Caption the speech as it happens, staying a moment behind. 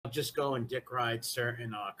just go and dick ride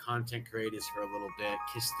certain content creators for a little bit,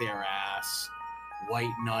 kiss their ass,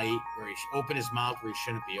 white knight, where he open his mouth where he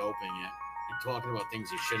shouldn't be opening it, and talking about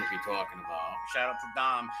things he shouldn't be talking about. Shout out to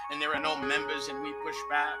Dom. And there are no members in We Push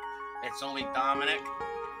Back. It's only Dominic,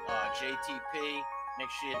 JTP. Make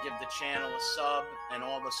sure you give the channel a sub, and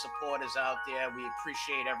all the supporters out there. We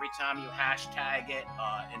appreciate every time you hashtag it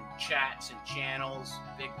in chats and channels.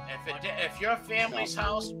 If your family's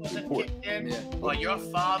house wasn't kicked in, or your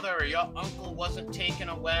father or your uncle wasn't taken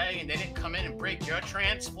away, and they didn't come in and break your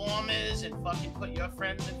transformers and fucking put your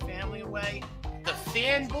friends and family away, the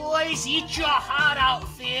fanboys, eat your heart out,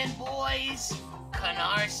 fanboys.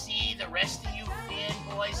 Canarsie, the rest of you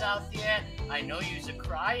fanboys out there, I know you's a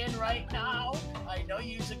crying right now. I know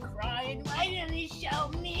you's a crying. Why didn't he show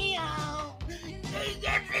me out?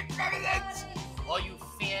 All you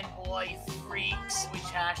fanboy freaks, which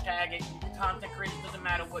hashtag it. Content creators, doesn't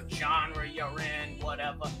matter what genre you're in,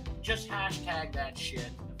 whatever. Just hashtag that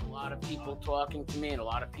shit. A lot of people talking to me, and a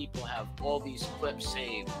lot of people have all these clips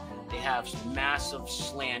saved. They have massive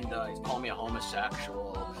slander. He's calling me a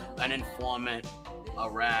homosexual, an informant, a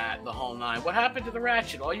rat, the whole nine. What happened to the rat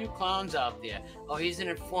shit? All you clowns out there. Oh, he's an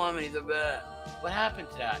informant, he's a rat. What happened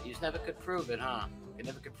to that? You just never could prove it, huh? You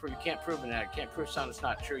never could prove. You can't prove it. You can't prove something that's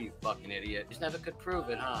not true, you fucking idiot. You just never could prove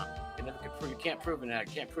it, huh? You never could prove. You can't prove it. You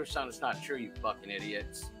can't prove something that's not true, you fucking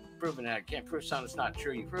idiots. Proving that. Can't prove something that's not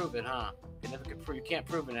true. You prove it, huh? You never could prove. You can't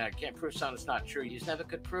prove it. Can't prove something that's not true. You just never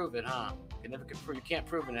could prove it, huh? You never could prove. You can't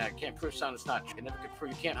prove it. Can't prove something that's not true. You never could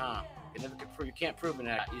prove. You can't, huh? You never could prove. You can't prove it.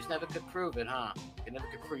 You just never could prove it, huh? You never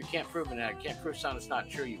could prove. You can't prove it. Can't prove something that's not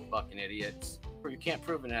true. You fucking idiots. You can't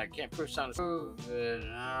prove it. Can't prove something. Prove it,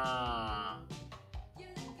 huh? You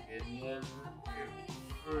never could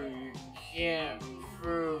prove. You can't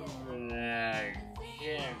prove it.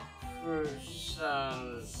 Can't prove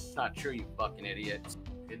something that's not true. You fucking idiots.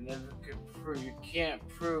 You never could prove. You can't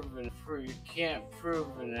prove it. You can't prove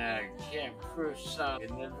it. Can't prove something.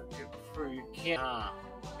 You never could prove. You can't, huh?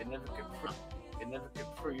 You never could prove. You never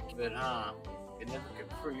could prove it, huh? You never could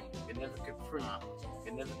prove. You never could prove.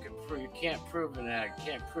 You never could prove. You can't prove it.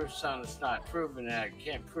 Can't prove something that's not proven.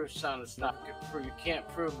 Can't prove something that's not could prove. You can't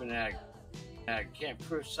prove it. Can't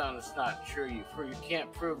prove something that's not true. You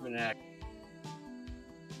can't prove it.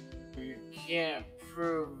 You can't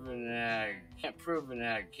prove it. Can't prove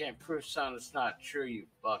it. Can't prove something that's not true. You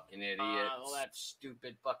fucking idiots. All that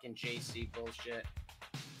stupid fucking JC bullshit.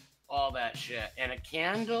 All that shit. And a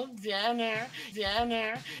candle dinner,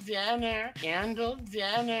 candle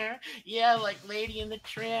dinner. Yeah, like Lady in the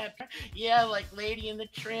Tramp. Yeah, like Lady in the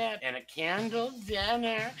Tramp. And a candle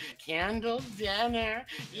dinner,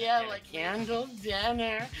 yeah, like candle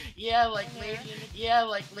dinner. Yeah, like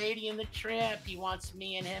Lady in the Tramp. He wants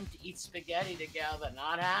me and him to eat spaghetti together.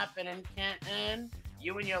 Not happening, Kenton.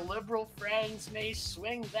 You and your liberal friends may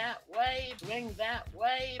swing that way.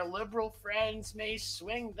 Your liberal friends may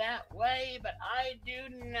swing that way, but I do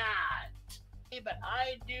not.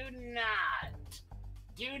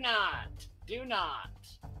 Do not.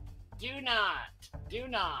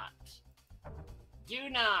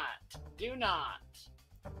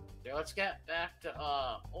 Now let's get back to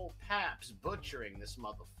old Paps butchering this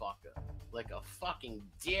motherfucker like a fucking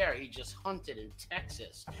deer he just hunted in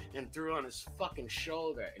Texas and threw on his fucking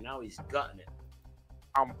shoulder, and now he's gutting it.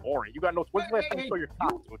 I'm boring. You got no. When's the last time you saw your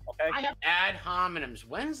top? Okay. I have ad hominems.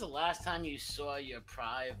 When's the last time you saw your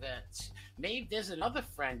privates? Maybe there's another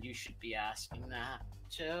friend you should be asking that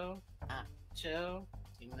to.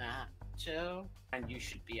 And you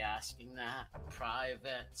should be asking that.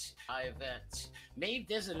 Private. Maybe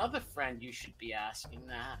there's another friend you should be asking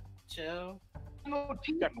that to. No,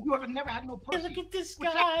 you have never had no pussy. Hey, look at this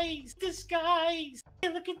guy. Hey,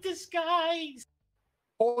 look at this guy.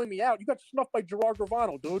 Calling me out. You got snuffed by Gerard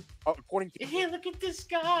Gravano, dude. According to Hey, look at this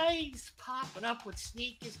guy. He's popping up with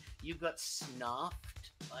sneakers. You got snuffed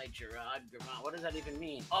by Gerard Gravano. What does that even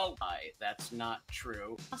mean? Oh, that's not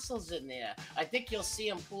true. Muscles in there. I think you'll see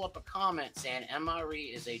him pull up a comment saying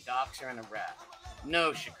MRE is a doxer and a rat.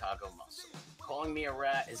 No, Chicago Muscle. Calling me a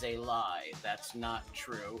rat is a lie. That's not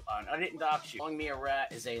true. I didn't dox you. Calling me a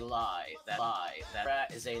rat is a lie. That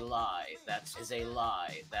rat is a lie. Is a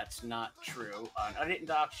lie. That's not true. I didn't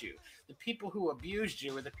dox you. The people who abused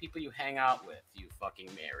you are the people you hang out with, you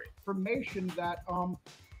fucking Mary. Information that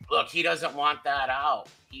Look, he doesn't want that out.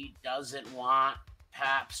 He doesn't want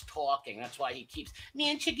Paps talking. That's why he keeps me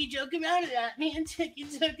and Chicky joke around a lot. Me and Chicky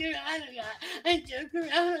joke around a lot. I joke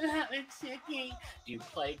around a lot with Chicky. Do you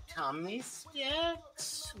play tummy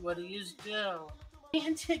sticks? What do you do? Me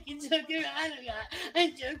and Chicky joke around a lot.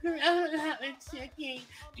 I joke around a lot with Chicky.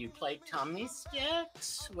 Do you play tummy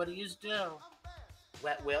sticks? What do you do?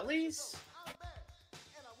 Wet Willies?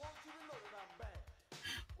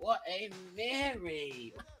 What a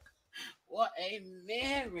Mary! What a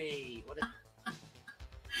Mary!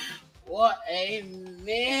 What a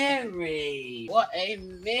Mary! What a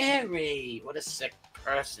Mary! What a sick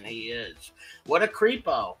person he is. What a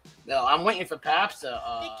creepo. No, I'm waiting for Paps to,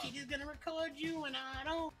 Hey, kid is gonna record you and I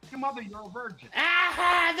don't... Your mother, you're a virgin.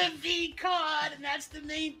 Aha! The V card! And that's the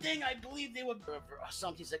main thing. I believe they were...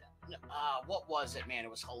 Something's like... what was it, man? It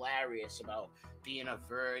was hilarious about being a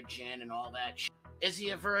virgin and all that shit. Is he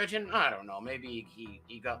a virgin? I don't know. Maybe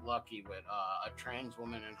he got lucky with a trans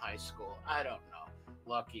woman in high school. I don't know.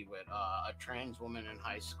 Lucky with a trans woman in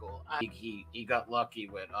high school. He got lucky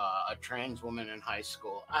with a trans woman in high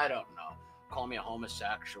school. I don't know. Call me a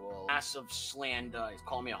homosexual. Massive slander.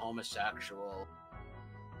 Call me a homosexual.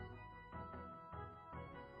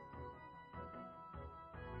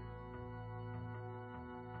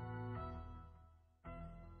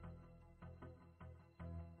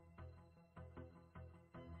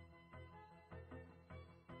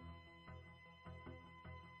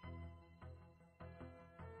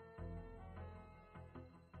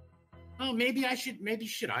 Oh,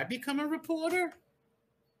 should I become a reporter?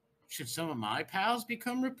 Should some of my pals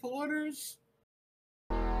become reporters?